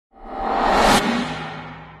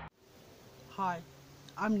Hi,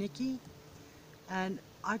 I'm Nicky, and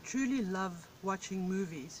I truly love watching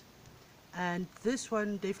movies, and this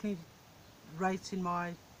one definitely rates in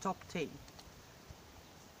my top 10.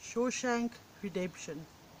 Shawshank Redemption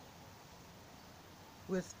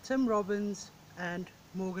with Tim Robbins and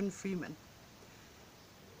Morgan Freeman.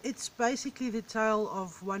 It's basically the tale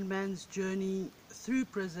of one man's journey through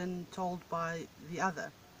prison told by the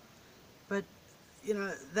other. But,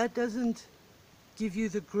 that doesn't give you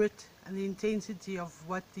the grit and the intensity of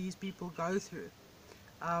what these people go through.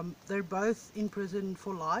 They're both in prison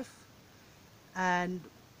for life, and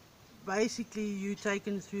basically you're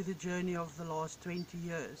taken through the journey of the last 20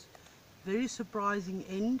 years. Very surprising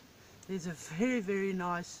end. There's a very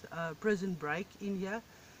nice prison break in here.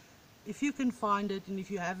 If you can find it, and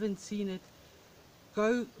if you haven't seen it,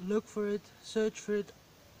 go look for it, search for it.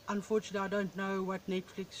 Unfortunately, I don't know what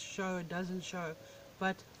Netflix show it doesn't show,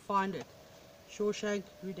 but find it. Shawshank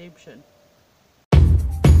Redemption.